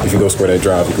chance, if you go score that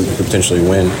drive, you could potentially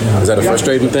win. Is that a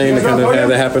frustrating thing to kind of have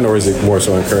that happen, or is it more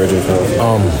so encouraging?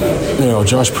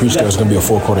 Josh preached that it was going to be a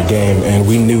 4-quarter game, and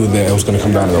we knew that it was going to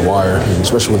come down to the wire,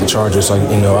 especially with the Chargers. I've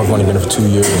only been here for 2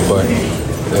 years, but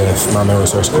if my memory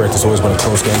serves correct, it's always been a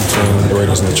close game between the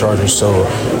Raiders and the Chargers. So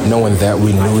knowing that,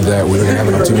 we knew that we were going to have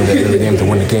an opportunity at the end of the game to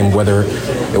win the game, whether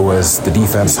it was the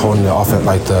defense holding the offense,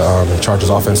 like the Chargers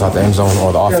offense out the end zone,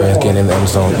 or the offense getting in the end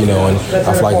zone, and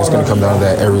I feel like it's going to come down to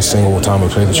that every single time we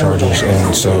play the Chargers.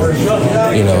 And so,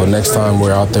 next time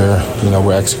we're out there,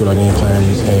 we're executing our game plan,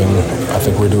 and I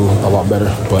think we do a lot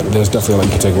better. But there's definitely a lot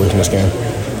you can take away from this game.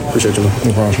 Appreciate you.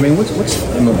 No problem.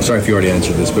 I mean, I'm sorry if you already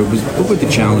answered this, but what were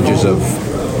the challenges of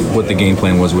what the game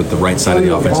plan was with the right side of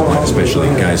the offensive line, especially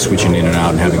guys switching in and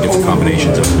out and having different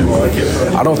combinations of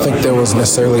them? I don't think there was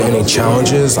necessarily any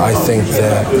challenges. I think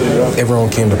that everyone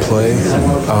came to play,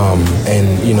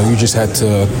 and you just had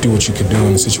to do what you could do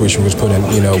in the situation we was put in.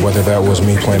 Whether that was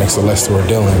me playing next to Lester or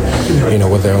Dylan,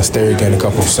 whether I was there getting a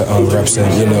couple of reps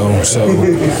in, So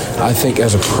I think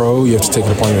as a pro, you have to take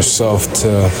it upon yourself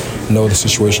to know the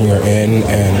situation you're in,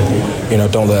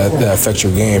 and don't let that affect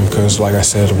your game, because like I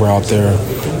said, we're out there,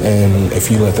 and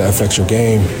if you let that affect your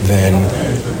game, then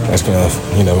that's gonna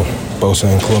Bosa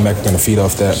and Khalil Mack are going to feed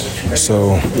off that.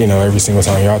 So, every single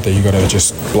time you're out there, you got to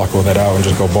just block all that out and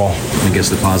just go ball. I guess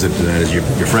the positive to that is you're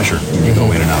fresher. You can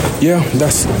go in and out. Yeah,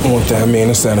 that's one thing. I mean,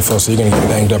 it's the NFL, so you're going to get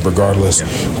banged up regardless.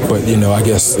 Yeah. But, I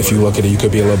guess if you look at it, you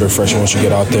could be a little bit fresher once you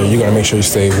get out there. You got to make sure you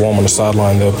stay warm on the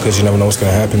sideline, though, because you never know what's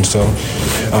going to happen. So,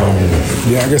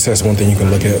 I guess that's one thing you can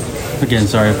look at. Again,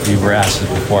 sorry if you were asked this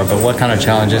before, but what kind of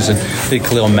challenges did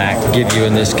Khalil Mack give you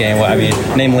in this game?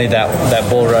 Namely that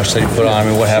bull rush that he put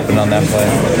on. What happened on that play?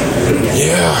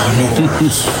 Yeah,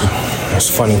 it's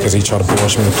funny because he tried to bull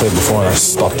rush me to play before, and I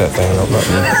stopped that thing.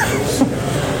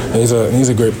 He's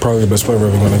a great, probably the best player we're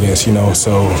ever going against,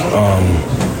 So.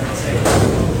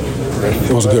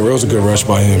 It was a good rush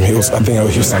by him. I think he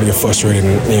was starting to get frustrated,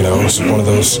 and it was one of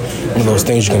those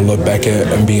things you can look back at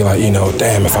and be like,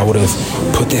 damn, if I would have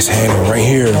put this hand right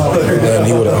here, then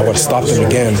I would have stopped him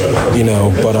again,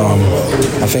 But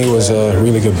I think it was a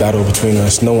really good battle between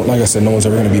us. Like I said, no one's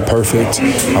ever going to be perfect.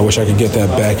 I wish I could get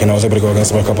that back, and I was able to go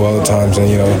against him a couple other times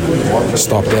and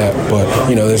stop that. But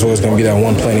there's always going to be that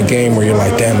one play in a game where you're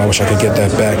like, damn, I wish I could get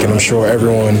that back. And I'm sure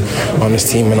everyone on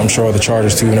this team, and I'm sure the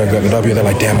Chargers too, got the W, they're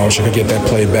like, damn, I wish I could get that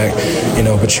play back,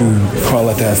 but you can't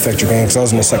let that affect your game, because I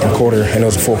was in the second quarter and it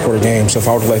was a fourth-quarter game, so if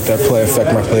I would have let that play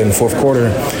affect my play in the fourth quarter,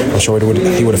 I'm sure he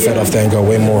would have fed off that and got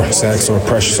way more sacks or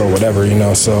pressures or whatever,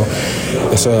 so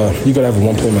it's you gotta have a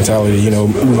one-play mentality,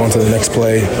 move on to the next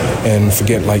play and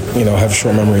forget, have a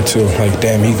short memory too,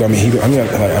 damn, he got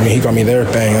me there,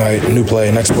 bang, new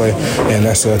play, next play, and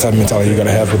that's the type of mentality you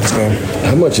gotta have with this game.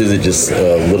 How much is it just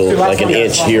a little, like an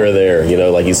inch here or there,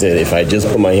 like you said, if I just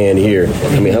put my hand here,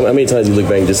 how many times you look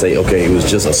back and just say, okay, it was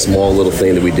just a small little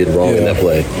thing that we did wrong in that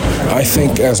play? I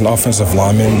think as an offensive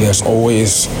lineman, there's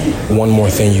always one more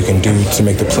thing you can do to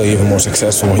make the play even more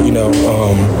successful.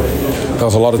 There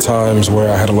was a lot of times where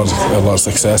I had a lot of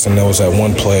success, and there was that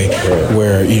one play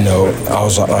where, I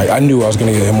was I knew I was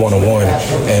going to get him one-on-one,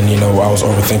 and, I was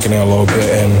overthinking it a little bit,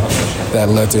 and that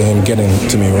led to him getting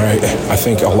to me, right? I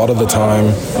think a lot of the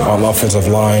time on the offensive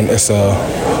line, it's a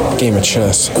game of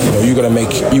chess. You gotta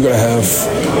have,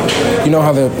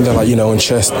 how they're like, in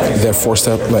chess, they're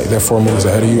they're 4 moves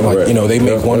ahead of you. They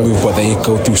make one move, but they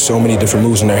go through so many different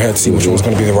moves in their head to see which one's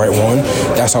going to be the right one.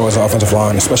 That's how it's an offensive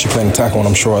line, especially playing tackle, and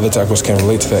I'm sure other tackles can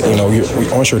relate to that.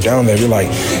 Once you're down there, you're like,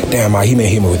 damn, he may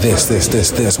hit me with this.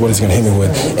 What is he going to hit me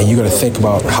with? And you got to think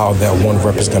about how that one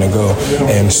rep is going to go.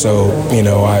 And so,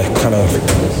 I kind of,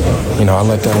 I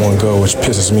let that one go, which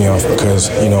pisses me off because,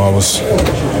 I was...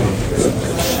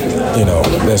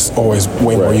 there's always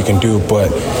way more you can do, but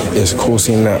it's cool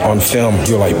seeing that on film.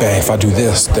 You're like, bang, if I do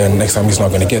this, then next time he's not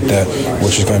going to get that,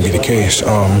 which is going to be the case.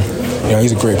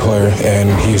 He's a great player, and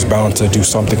he's bound to do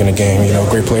something in the game.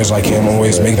 Great players like him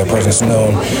always make their presence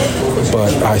known.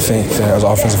 But I think that as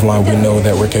offensive line, we know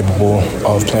that we're capable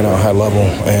of playing at a high level,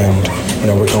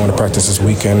 and we're going to practice this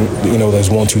weekend. There's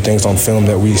 1-2 things on film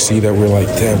that we see that we're like,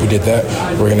 damn, we did that.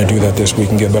 We're going to do that this week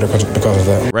and get better because of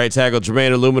that. Right tackle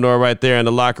Jermaine Illuminor right there in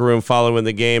the locker room following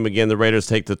the game. Again, the Raiders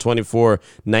take the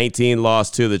 24-19 loss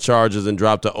to the Chargers and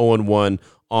drop to 0-1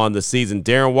 on the season.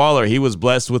 Darren Waller, he was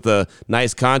blessed with a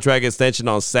nice contract extension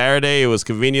on Saturday. It was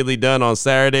conveniently done on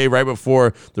Saturday right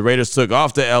before the Raiders took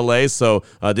off to L.A., so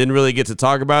didn't really get to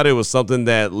talk about it. It was something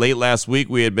that late last week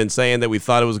we had been saying that we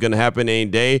thought it was going to happen any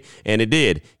day, and it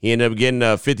did. He ended up getting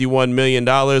 $51 million,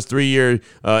 3-year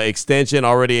extension.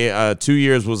 Already 2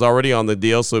 years was already on the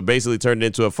deal, so it basically turned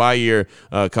into a 5-year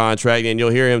contract, and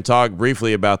you'll hear him talk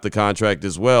briefly about the contract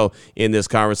as well in this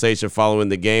conversation following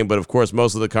the game, but of course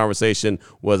most of the conversation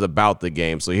was about the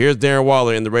game. So here's Darren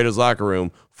Waller in the Raiders locker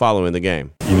room following the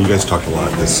game. You guys talked a lot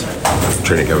this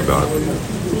training camp about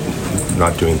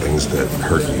not doing things that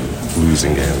hurt you,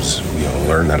 losing games.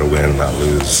 Learn how to win, not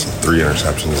lose. 3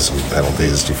 interceptions, some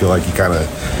penalties. Do you feel like you kind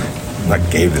of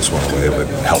not gave this one away, but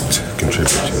helped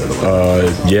contribute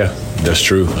to it? Yeah, that's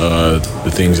true.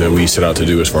 The things that we set out to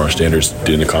do as far as standards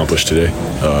didn't accomplish today.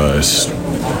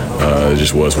 It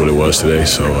just was what it was today,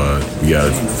 so we got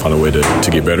to find a way to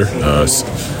get better.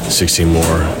 16 more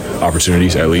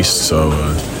opportunities at least, so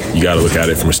you got to look at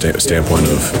it from a standpoint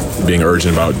of being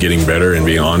urgent about getting better and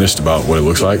being honest about what it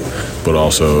looks like, but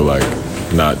also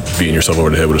not beating yourself over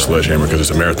the head with a sledgehammer because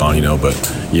it's a marathon, But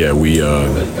yeah, we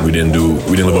didn't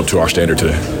live up to our standard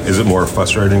today. Is it more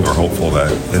frustrating or hopeful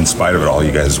that, in spite of it all,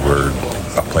 you guys were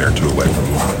a player or two away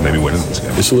from maybe winning this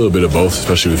game? It's a little bit of both,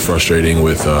 especially with frustrating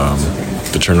with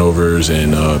the turnovers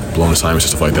and blown assignments and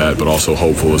stuff like that, but also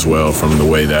hopeful as well from the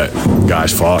way that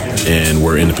guys fought and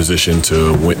were in the position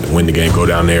to win the game, go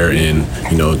down there and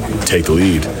take the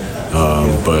lead.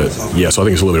 But yeah, so I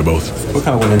think it's a little bit of both. What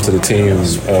kind of went into the team,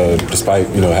 despite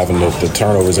having the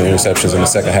turnovers and interceptions in the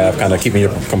second half, kind of keeping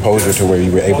your composure to where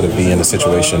you were able to be in the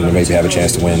situation and maybe have a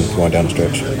chance to win going down the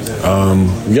stretch?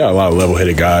 We got a lot of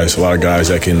level-headed guys, a lot of guys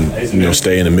that can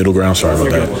stay in the middle ground. Sorry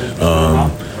about that.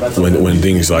 When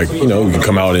things like you can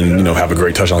come out and have a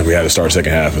great touchdown like we had to start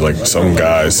second half. Like some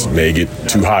guys may get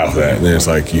too high off that, and then it's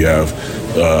like you have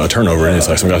a turnover, and it's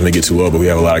like some guys may get too low, but we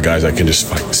have a lot of guys that can just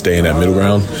stay in that middle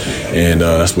ground, and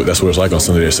that's what it's like on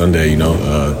Sunday to Sunday.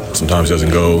 Sometimes it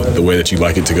doesn't go the way that you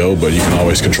like it to go, but you can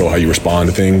always control how you respond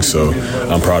to things. So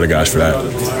I'm proud of guys for that.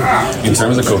 In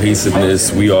terms of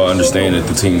cohesiveness, we all understand that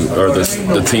the team or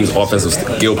the team's offensive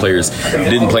skill players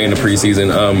didn't play in the preseason.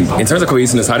 In terms of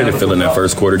cohesiveness, how did it feel in that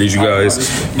first quarter? Do you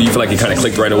feel like it kind of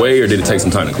clicked right away, or did it take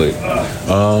some time to click?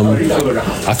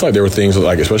 I feel like there were things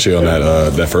like, especially on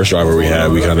that first drive where we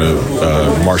kind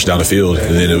of marched down the field,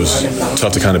 and then it was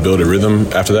tough to kind of build a rhythm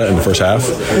after that in the first half.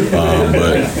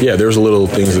 But yeah, there was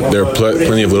there are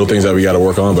plenty of little things that we got to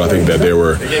work on, but I think that there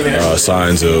were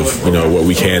signs of what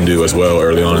we can do as well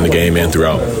early on in the game and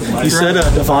throughout. You said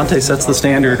Devontae sets the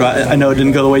standard. I know it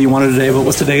didn't go the way you wanted today, but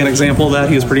was today an example of that?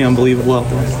 He was pretty unbelievable out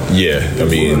there. Yeah, I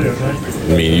mean,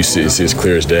 you see it's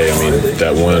clear as day. I mean,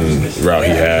 that one route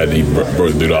he had, he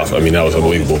broke the dude off. I mean, that was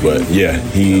unbelievable. But yeah,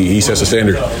 he sets the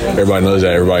standard. Everybody knows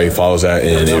that. Everybody follows that,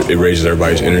 and it raises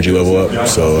everybody's energy level up.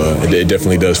 So it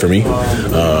definitely does for me.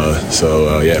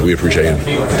 Yeah, we appreciate him.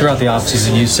 Throughout the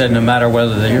offseason, you said no matter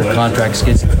whether your contract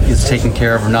gets taken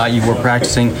care of or not, you were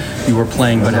practicing, you were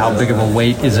playing, but how big of a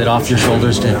weight is it off your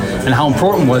shoulders and how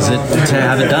important was it to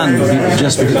have it done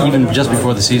just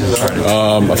before the season started?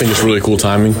 I think it's really cool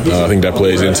timing. I think that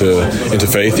plays into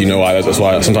faith. That's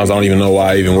why sometimes I don't even know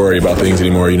why I even worry about things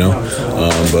anymore.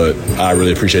 But I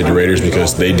really appreciate the Raiders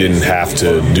because they didn't have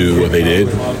to do what they did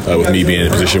with me being in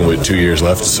a position with 2 years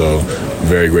left. So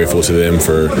very grateful to them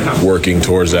for working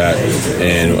towards that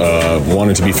and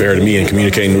wanting to be fair to me and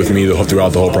communicating with me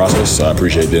throughout the whole process. So I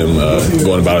appreciate them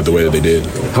going about it the way that they did.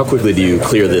 How quickly do you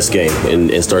clear this game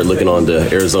and start looking on to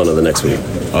Arizona the next week?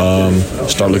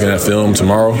 Start looking at film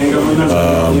tomorrow.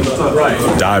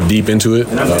 Dive deep into it.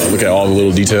 Look at all the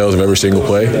little details of every single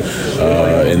play.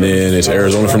 And then it's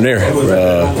Arizona from there.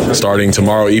 Starting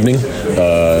tomorrow evening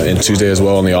and Tuesday as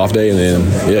well on the off day. And then,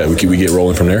 yeah, we get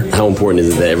rolling from there. How important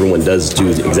is it that everyone does do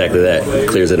exactly that,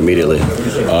 clears it immediately?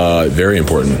 Very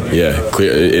important, yeah.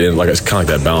 It's kind of like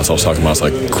that balance I was talking about. It's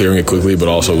like clearing it quickly, but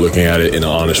also looking at it in an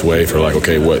honest way for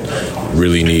what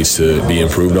really needs to be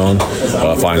improved on.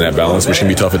 Finding that balance, which can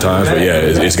be tough at times, but yeah,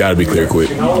 it's got to be clear quick.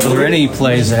 Are there any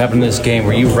plays that happen in this game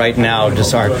where you right now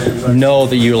just know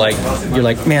that you're like,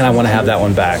 man, I want to have that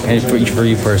one back, and for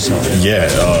you personally? Yeah,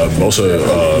 Bosa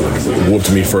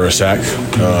whooped me for a sack.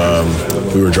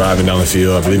 We were driving down the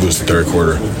field, I believe it was the third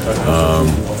quarter,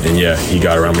 and yeah, he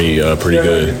got around me pretty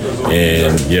good,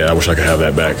 and yeah, I wish I could have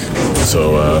that back.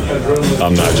 So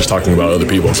I'm not just talking about other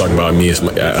people, I'm talking about me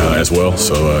as well.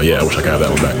 So yeah, I wish I could have that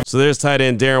one back. So there's tight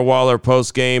end Darren Waller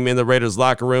post-game in the Raiders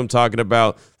locker room talking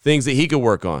about things that he could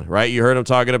work on, right? You heard him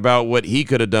talking about what he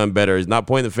could have done better. He's not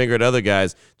pointing the finger at other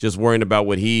guys, just worrying about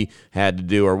what he had to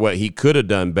do or what he could have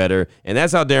done better. And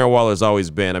that's how Darren Waller's always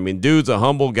been. I mean, dude's a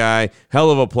humble guy, hell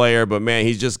of a player, but man,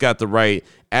 he's just got the right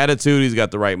attitude. He's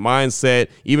got the right mindset,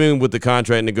 even with the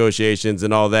contract negotiations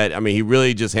and all that. I mean, he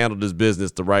really just handled his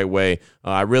business the right way.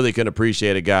 I really can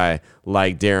appreciate a guy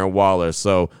like Darren Waller.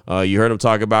 So you heard him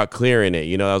talk about clearing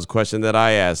it. That was a question that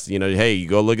I asked. Hey, you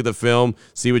go look at the film,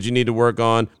 see what you need to work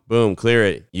on. Boom, clear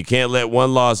it. You can't let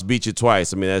one loss beat you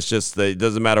twice. I mean, that's just, it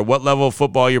doesn't matter what level of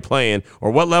football you're playing or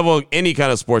what level of any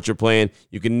kind of sport you're playing.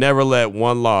 You can never let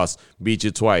one loss beat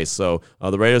you twice. So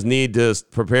the Raiders need to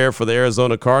prepare for the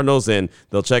Arizona Cardinals, and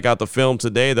they'll check out the film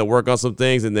today. They'll work on some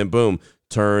things, and then boom,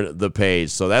 turn the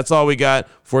page. So that's all we got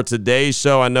for today's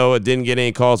show. I know it didn't get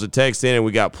any calls or texts in, and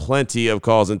we got plenty of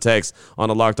calls and texts on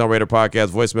the Locked On Raider podcast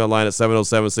voicemail line at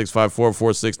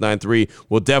 707-654-4693.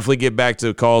 We'll definitely get back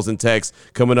to calls and texts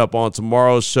coming up on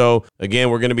tomorrow's show. Again,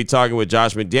 we're going to be talking with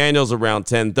Josh McDaniels around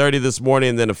 10:30 this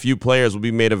morning, and then a few players will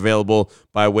be made available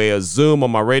by way of Zoom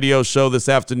on my radio show this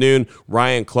afternoon.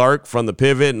 Ryan Clark from The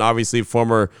Pivot, and obviously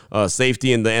former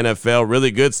safety in the NFL,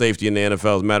 really good safety in the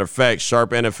NFL, as a matter of fact,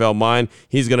 sharp NFL mind.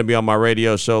 He's going to be on my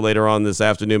radio show later on this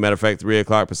afternoon. Matter of fact, 3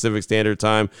 o'clock Pacific Standard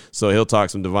Time. So he'll talk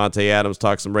some Devontae Adams,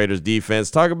 talk some Raiders defense,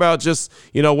 talk about just,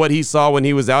 what he saw when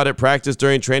he was out at practice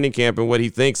during training camp and what he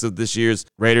thinks of this year's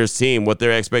Raiders team, what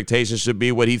their expectations should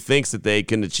be, what he thinks that they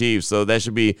can achieve. So that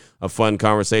should be a fun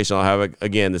conversation I'll have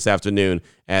again this afternoon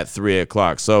at 3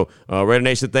 o'clock. So, Raider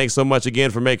Nation, thanks so much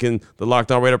again for making the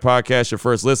Locked On Raider podcast your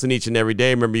first listen each and every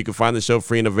day. Remember, you can find the show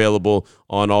free and available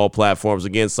on all platforms.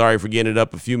 Again, sorry for getting it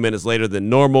up a few minutes later than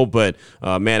normal, but,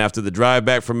 man, after the drive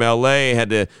back from L.A., I had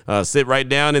to sit right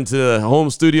down into the home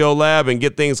studio lab and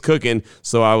get things cooking,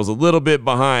 so I was a little bit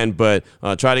behind, but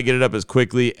try to get it up as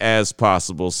quickly as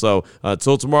possible. So,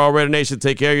 till tomorrow, Raider Nation,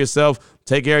 take care of yourself,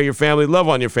 take care of your family, love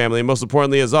on your family, and most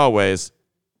importantly, as always,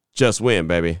 just win,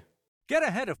 baby. Get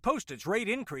ahead of postage rate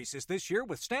increases this year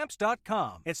with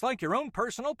Stamps.com. It's like your own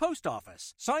personal post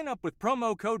office. Sign up with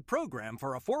promo code PROGRAM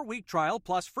for a 4-week trial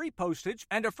plus free postage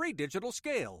and a free digital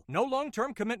scale. No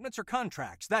long-term commitments or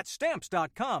contracts. That's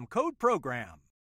Stamps.com, code PROGRAM.